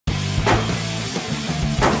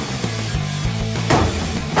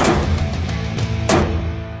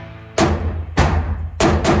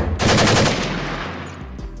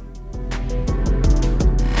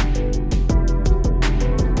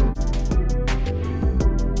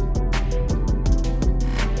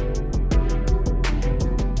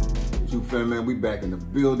fam, man, we back in the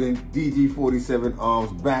building. DG47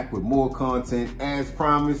 Arms back with more content as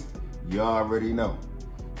promised. You already know.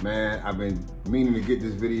 Man, I've been meaning to get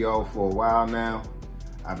this video for a while now.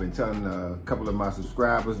 I've been telling a couple of my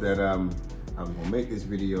subscribers that I was gonna make this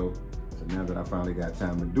video. So now that I finally got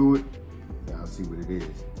time to do it, y'all see what it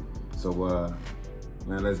is. So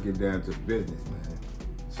man, let's get down to business, man.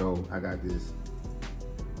 So I got this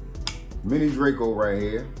mini Draco right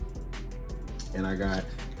here. And I got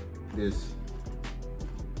this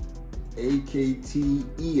AKT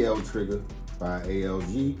EL trigger by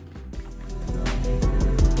ALG.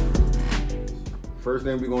 First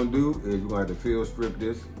thing we're gonna do is we're gonna have to field strip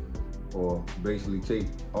this, or basically take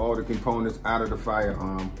all the components out of the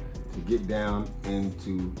firearm to get down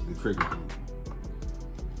into the trigger group.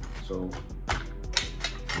 So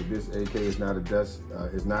with this AK, it's not a dust,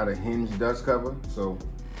 it's not a hinge dust cover. So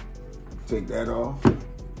take that off.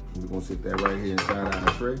 We're gonna sit that right here inside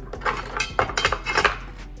our tray.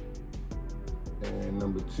 And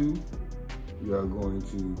number two, we are going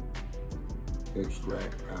to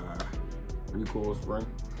extract our recoil spring.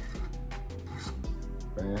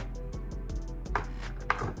 Bam.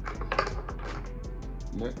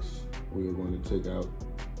 Next, we are going to take out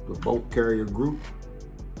the bolt carrier group.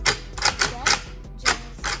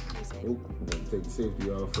 We're going to take the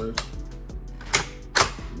safety off first.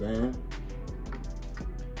 Bam.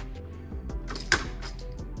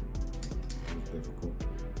 Difficult.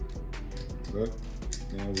 But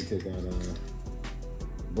now we take out our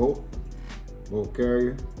bolt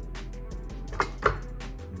carrier.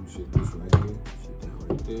 Shit this right here. Shit down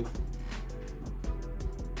like this.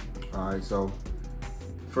 Alright, so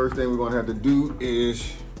first thing we're gonna have to do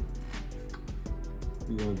is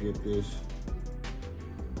we're gonna get this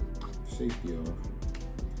safety off.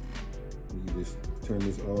 You just turn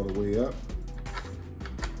this all the way up.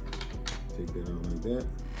 Take that out like that.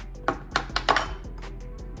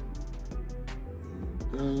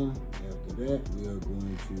 After that, we are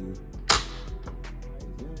going to,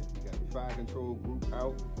 we got the fire control group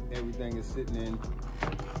out. Everything is sitting in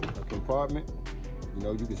a compartment. You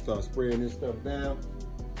know, you can start spraying this stuff down.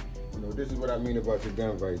 You know, this is what I mean about your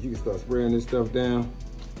gun vise. You can start spraying this stuff down.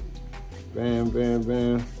 Bam, bam,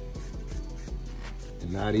 bam.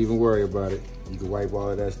 And not even worry about it. You can wipe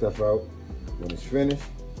all of that stuff out when it's finished.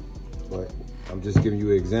 But I'm just giving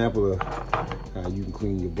you an example of how you can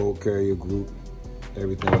clean your bolt carrier group.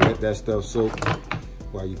 Everything, let that stuff soak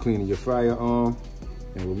while you're cleaning your firearm.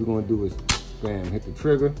 And what we're gonna do is, bam, hit the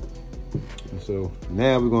trigger. And so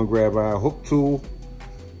now we're gonna grab our hook tool.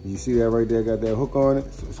 You see that right there, got that hook on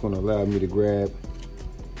it? So it's gonna allow me to grab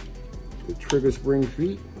the trigger spring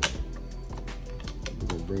feet. We're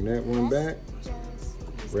gonna bring that one back,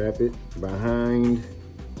 wrap it behind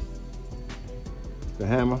the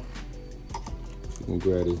hammer. You can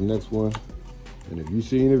grab this next one. And if you've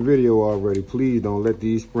seen the video already, please don't let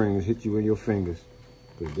these springs hit you in your fingers,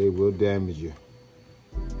 because they will damage you.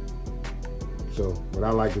 So what I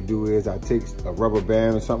like to do is I take a rubber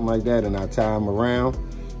band or something like that and I tie them around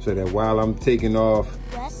so that while I'm taking off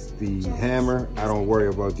the hammer, I don't worry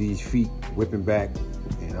about these feet whipping back.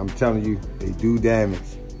 And I'm telling you, they do damage.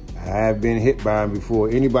 I have been hit by them before.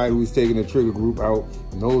 Anybody who's taking the trigger group out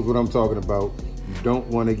knows what I'm talking about. You don't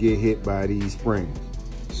want to get hit by these springs.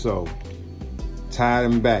 So tie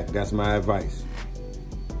them back, that's my advice.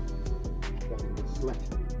 All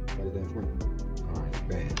right,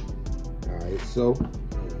 bam. All right, so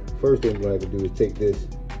first thing we're gonna have to do is take this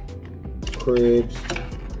Krebs,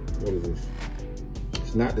 what is this?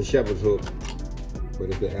 It's not the shepherd's hook, but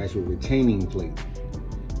it's the actual retaining plate.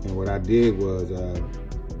 And what I did was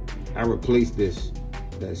I replaced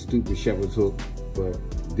that stupid shepherd's hook, but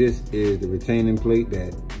this is the retaining plate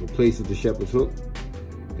that replaces the shepherd's hook.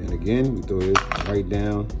 And again, we throw this right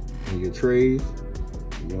down in your trays.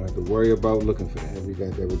 You don't have to worry about looking for that. We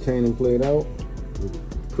got that retaining plate out. We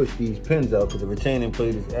push these pins out because the retaining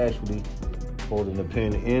plate is actually holding the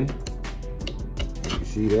pin in. You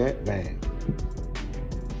see that? Bam.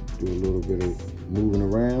 Do a little bit of moving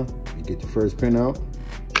around. You get your first pin out,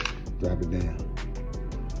 drop it down.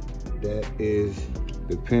 That is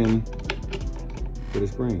the pin for the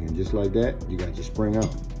spring. And just like that, you got your spring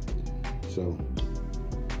out. So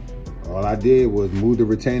all I did was move the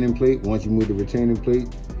retaining plate. Once you move the retaining plate,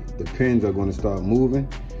 the pins are going to start moving.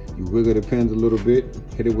 You wiggle the pins a little bit,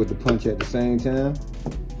 hit it with the punch at the same time,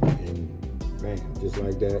 and bam, just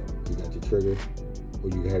like that, you got your trigger, or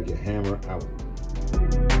you have your hammer out.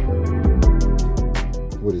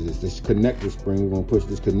 What is this? This connector spring. We're going to push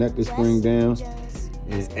this connector spring down,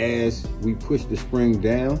 and as we push the spring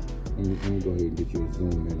down, let me go ahead and get you a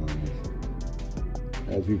zoom in on this.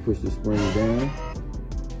 As we push the spring down,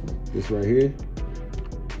 this right here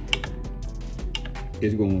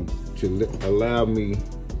is going to allow me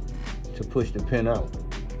to push the pin out.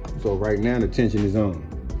 So right now the tension is on.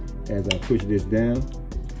 As I push this down,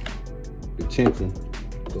 the tension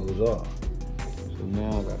goes off. So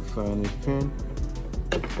now I gotta find this pin.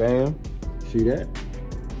 Bam, see that?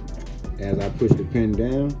 As I push the pin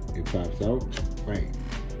down, it pops out. Bam.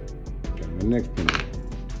 Got my next pin.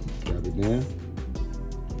 Drop it down.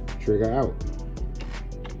 Trigger out.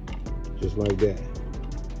 Just like that.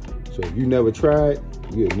 So if you never tried,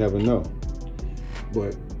 you'll never know.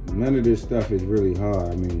 But none of this stuff is really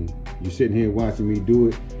hard. I mean, you're sitting here watching me do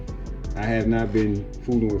it. I have not been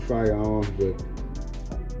fooling with firearms, but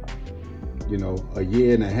you know, a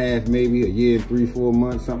year and a half, maybe a year and 3-4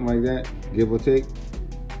 months, something like that, give or take.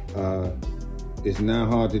 It's not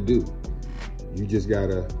hard to do. You just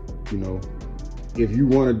gotta, you know, if you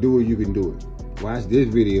want to do it, you can do it. Watch this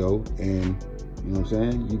video and, you know what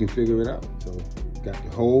I'm saying, you can figure it out. So got the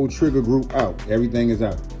whole trigger group out. Everything is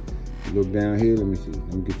out. Look down here, let me see.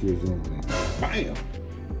 Let me get you a zoom in. Bam!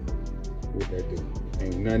 What that do?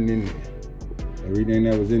 Ain't nothing in there. Everything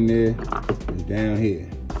that was in there is down here.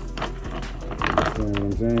 You understand what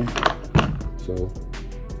I'm saying? So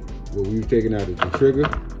what we've taken out is the trigger.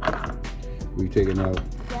 We've taken out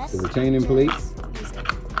the retaining plate.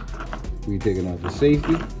 We've taken out the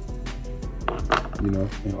safety. You know,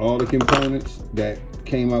 and all the components that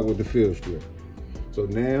came out with the field strip. So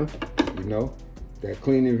now, you know, that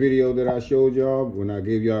cleaning video that I showed y'all, when I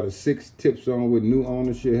gave y'all the 6 tips on what new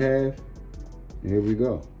owners should have, and here we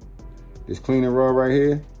go. This cleaning rod right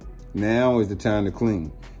here, now is the time to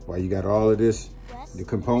clean. While you got all of this, the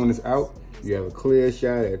components out, you have a clear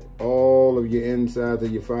shot at all of your insides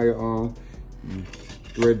of your firearm. You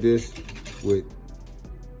thread this with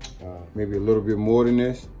maybe a little bit more than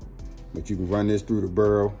this, but you can run this through the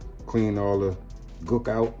barrel, clean all the gook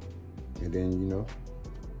out, and then, you know,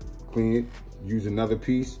 clean it, use another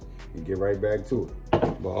piece, and get right back to it.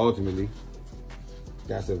 But ultimately,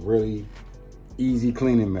 that's a really easy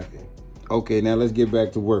cleaning method. Okay, now let's get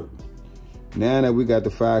back to work. Now that we got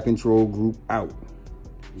the fire control group out,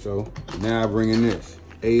 so now I bring in this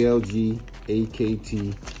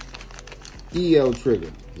ALG-AKT EL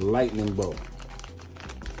trigger, lightning bolt.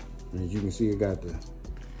 And as you can see, it got the,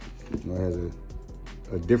 you know, it has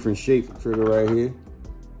a different shape trigger right here.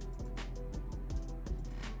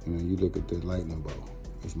 And then you look at the lightning bolt.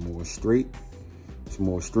 It's more straight, it's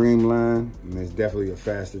more streamlined, and it's definitely a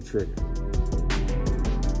faster trigger. Now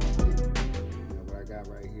what I got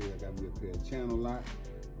right here, I got me a pair of channel locks.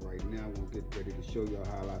 Right now, I'm gonna get ready to show y'all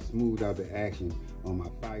how I smooth out the action on my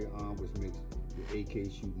firearm, which makes the AK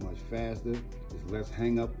shoot much faster. There's less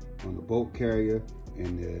hang up on the bolt carrier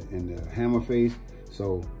and the hammer face.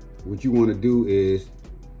 So what you want to do is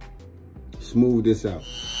smooth this out.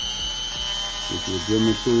 Get your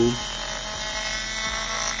dimming tool,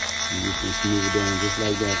 and you can smooth it down just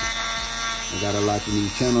like that. I got a lot of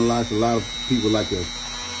these channel locks. A lot of people like to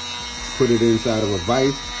put it inside of a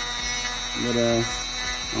vise, but I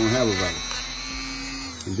don't have a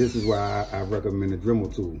vise. And this is why I recommend a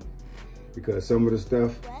Dremel tool, because some of the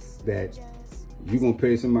stuff that you're gonna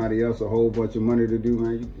pay somebody else a whole bunch of money to do,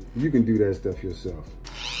 man, you can do that stuff yourself.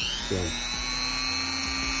 So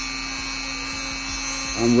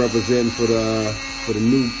I'm representing for the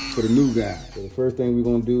new guy. So the first thing we're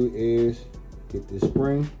gonna do is get this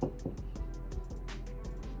spring.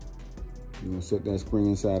 You're gonna set that spring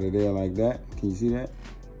inside of there like that. Can you see that?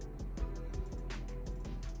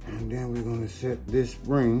 And then we're gonna set this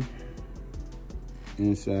spring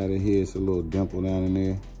inside of here. It's a little dimple down in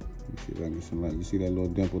there. Let me see if I can get some light. You see that little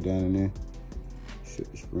dimple down in there?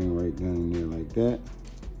 Set the spring right down in there like that.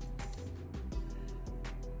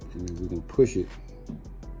 And then we're gonna push it.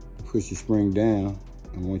 Push the spring down.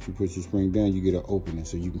 And once you push the spring down, you get an opening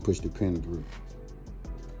so you can push the pin through.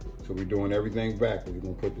 So we're doing everything backwards. We're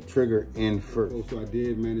gonna put the trigger in first. So I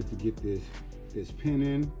did manage to get this pin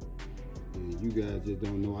in. And you guys just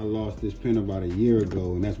don't know, I lost this pin about a year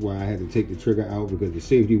ago, and that's why I had to take the trigger out, because the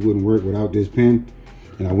safety wouldn't work without this pin.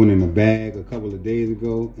 And I went in the bag a couple of days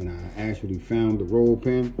ago, and I actually found the roll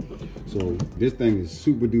pin. So this thing is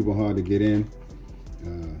super duper hard to get in.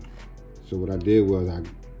 So what I did was I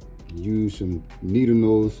used some needle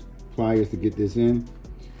nose pliers to get this in.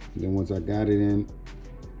 And then once I got it in,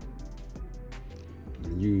 I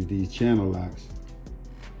used these channel locks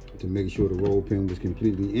to make sure the roll pin was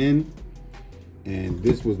completely in. And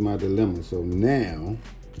this was my dilemma. So now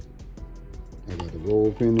I got the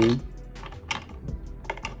roll pin in.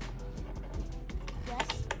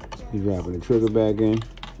 You're dropping the trigger back in.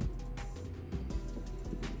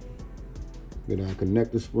 Then I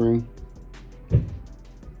connect the spring.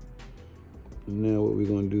 Now what we're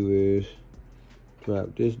gonna do is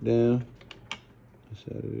drop this down. This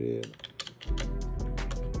out of there.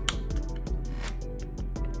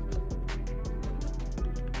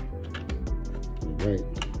 Right.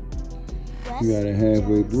 We got it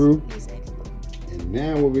halfway through. And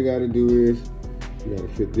now what we gotta do is we gotta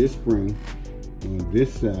fit this spring on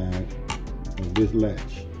this side of this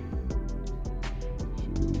latch. So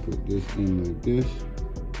we're gonna put this in like this.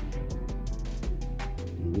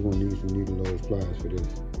 And we're gonna need some needle nose pliers for this.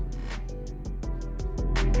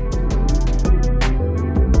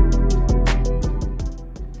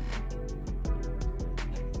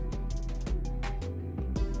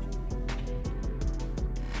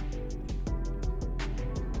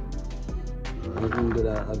 We're gonna get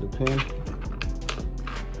our other pin.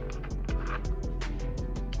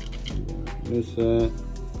 This side.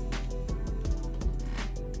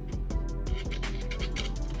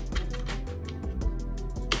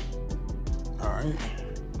 Alright.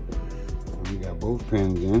 We got both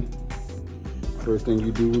pins in. First thing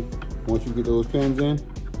you do, once you get those pins in,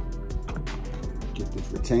 get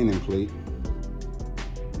this retaining plate.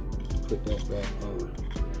 Put that back on.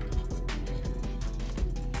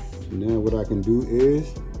 Now what I can do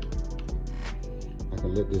is, I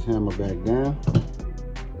can let this hammer back down.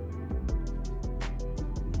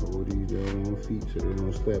 Hold these on feet so they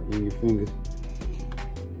don't slap on your fingers.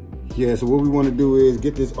 Yeah, so what we want to do is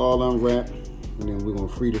get this all unwrapped, and then we're going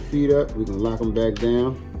to free the feet up. We're going to lock them back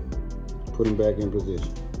down, put them back in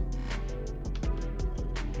position.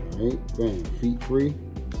 All right, bam, feet free.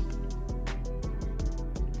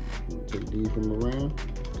 I'm going to take these from around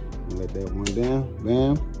and let that one down,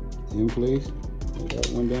 bam. In place. Let that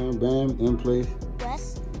one down, bam, in place.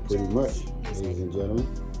 Pretty much, ladies and gentlemen,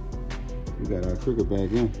 we got our trigger back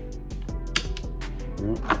in.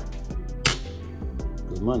 Yeah.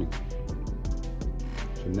 Good money.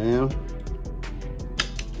 So now,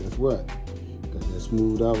 guess what? Got that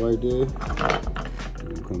smoothed out right there.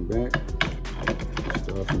 We're gonna come back,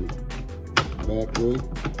 start from the back way.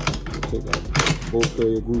 Take our bolt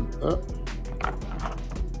carrier group up.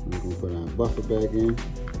 We're gonna put our buffer back in.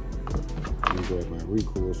 Grab my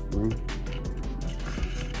recoil spring.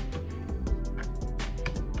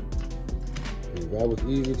 And if that was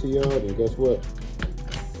easy to y'all, then guess what?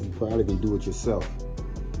 You probably can do it yourself.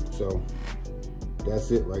 So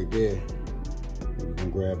that's it right there. And we're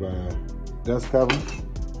gonna grab our dust cover.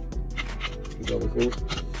 Keep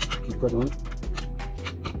pressing on it.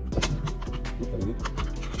 Keep pressing it.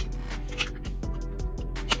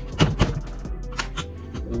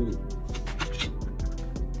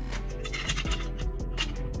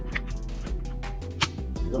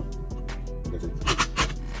 Go. That's it.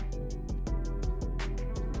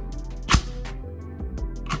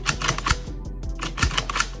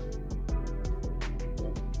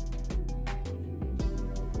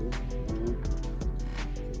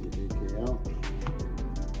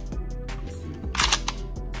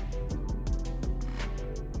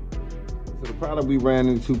 So the problem we ran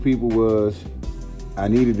into, people, was I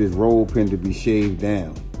needed this roll pin to be shaved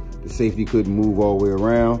down. The safety couldn't move all the way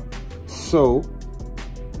around. So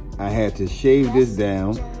I had to shave this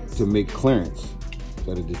down to make clearance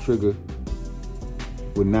so that the trigger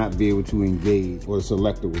would not be able to engage, or the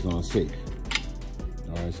selector was unsafe.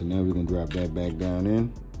 All right, so now we're gonna drop that back down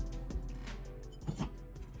in.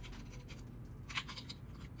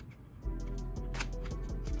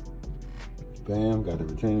 Bam, got the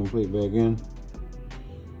retaining plate back in.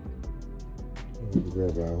 We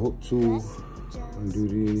grab our hook tool, undo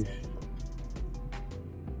these.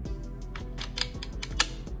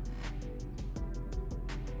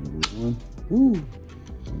 One. Woo!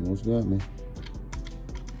 Almost got me.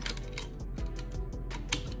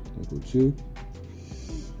 Number two.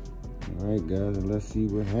 All right, guys, and let's see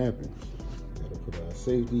what happens. Gotta put our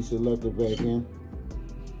safety selector back in.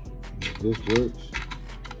 If this works.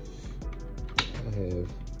 I have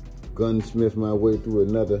gunsmith my way through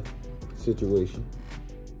another situation.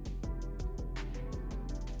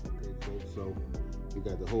 Okay, folks, so we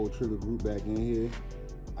got the whole trigger group back in here.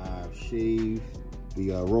 I've shaved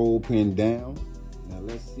the roll pin down. Now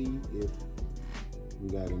let's see if we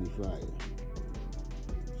got any fire.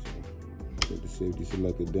 So take the safety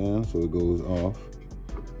selector down so it goes off.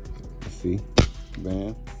 Let's see.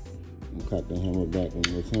 Bam. And cock the hammer back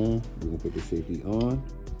one more time. We're gonna put the safety on.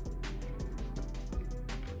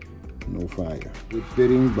 No fire. Good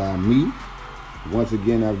fitting by me. Once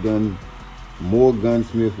again, I've done more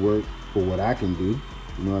gunsmith work for what I can do.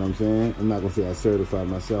 You know what I'm saying? I'm not gonna say I certified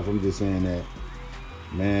myself. I'm just saying that,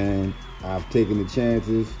 man, I've taken the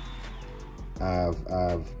chances. I've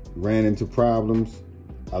ran into problems.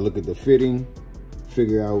 I look at the fitting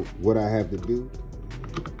figure out what I have to do.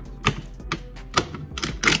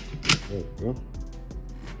 There we go.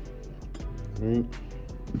 All right.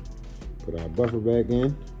 Put our buffer back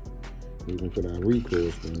in. We can put our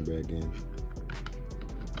recoil spring back in.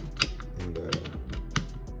 And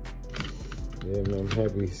yeah, man, I'm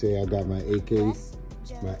happy to say I got my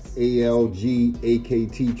ALG-AKT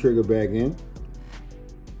trigger back in.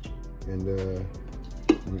 And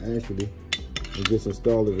I'm actually just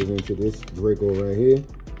installed it into this Draco right here.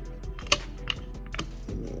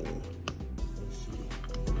 And, let's see.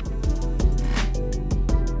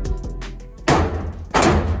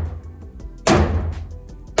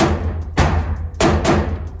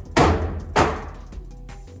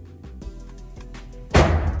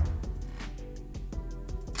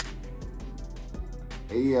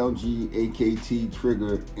 ALG-AKT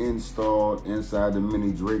trigger installed inside the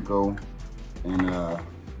mini Draco, and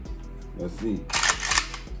let's see,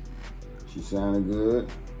 she sounded good.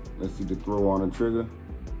 Let's see the throw on the trigger.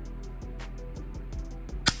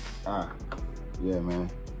 Yeah, man,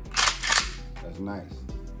 that's nice.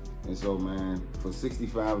 And so, man, for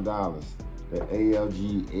 $65, the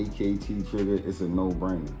ALG-AKT trigger, it's a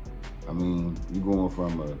no-brainer. I mean, you're going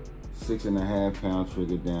from a 6.5 pound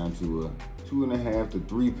trigger down to a 2.5 to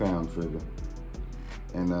 3 pound trigger,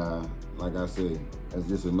 and like I said, it's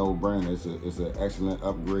just a no-brainer. It's an excellent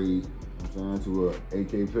upgrade, to a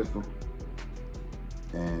AK pistol.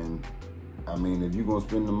 And I mean, if you're gonna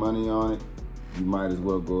spend the money on it, you might as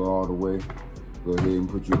well go all the way. Go ahead and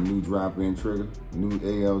put your new drop-in trigger, new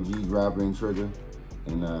ALG drop-in trigger,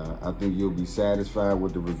 and I think you'll be satisfied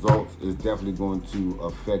with the results. It's definitely going to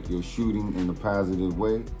affect your shooting in a positive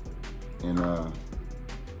way. And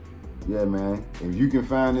yeah, man, if you can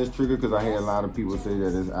find this trigger, because I hear a lot of people say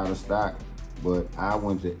that it's out of stock, but I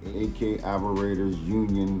went to AK Operators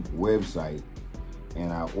Union website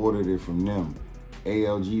and I ordered it from them.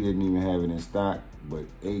 ALG didn't even have it in stock, but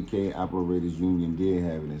AK Operators Union did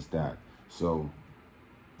have it in stock. So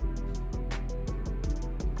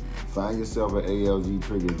find yourself an ALG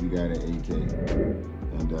trigger if you got an AK.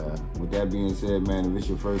 And with that being said, man, if it's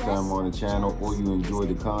your first time on the channel or you enjoy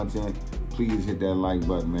the content, please hit that like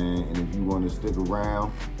button, man. And if you want to stick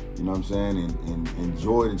around, you know what I'm saying, and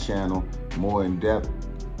enjoy the channel more in depth,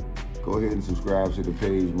 go ahead and subscribe to the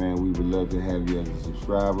page, man. We would love to have you as a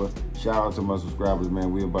subscriber. Shout out to my subscribers,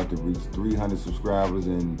 man. We're about to reach 300 subscribers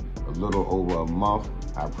in a little over a month.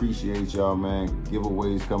 I appreciate y'all, man.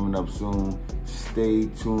 Giveaways coming up soon. Stay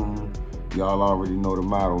tuned. Y'all already know the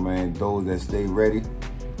motto, man. Those that stay ready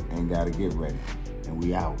ain't gotta get ready. And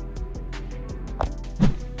we out.